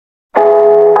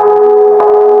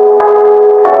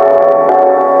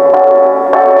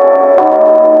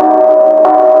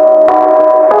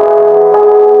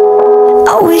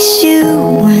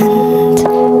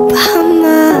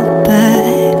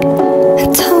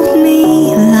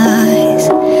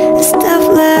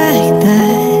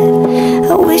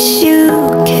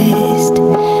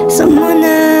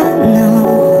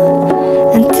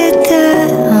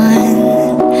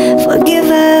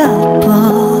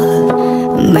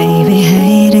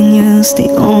the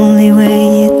only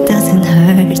way it doesn't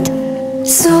hurt.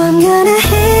 So I'm gonna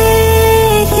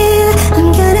hate you, I'm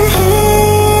gonna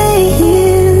hate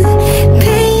you.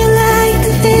 Pain you like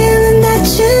the feeling that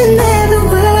you never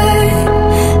were.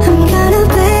 I'm gonna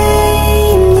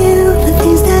blame you for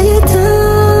things that you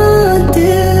don't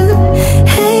do.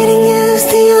 Hating you's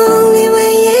the only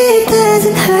way it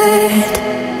doesn't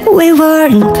hurt. We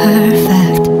weren't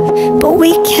perfect, but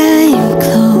we came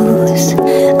close,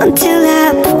 until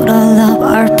I put all of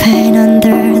our pain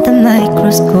under the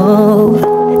microscope.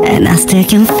 And I still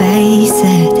can face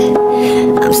it,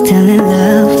 I'm still in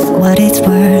love for what it's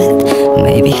worth.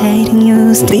 Maybe hating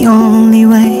you's the only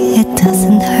way it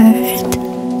doesn't hurt.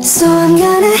 So I'm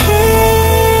gonna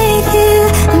hate you,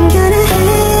 I'm gonna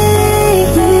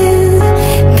hate you.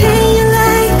 Pain you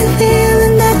like the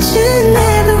feeling that you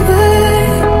never were.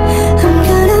 I'm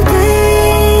gonna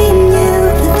blame you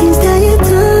for things that you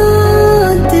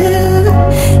don't do.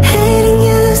 Hating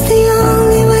you's the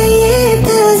only way it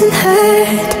doesn't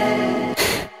hurt.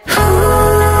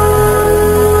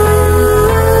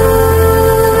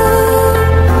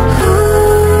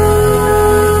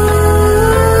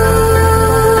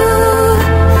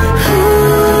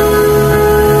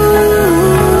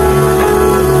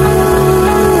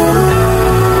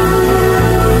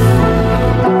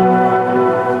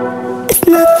 It's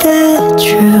not the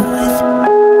truth,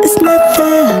 it's not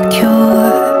the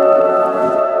cure,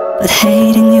 but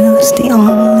hating you's the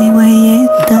only way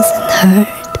it doesn't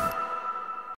hurt.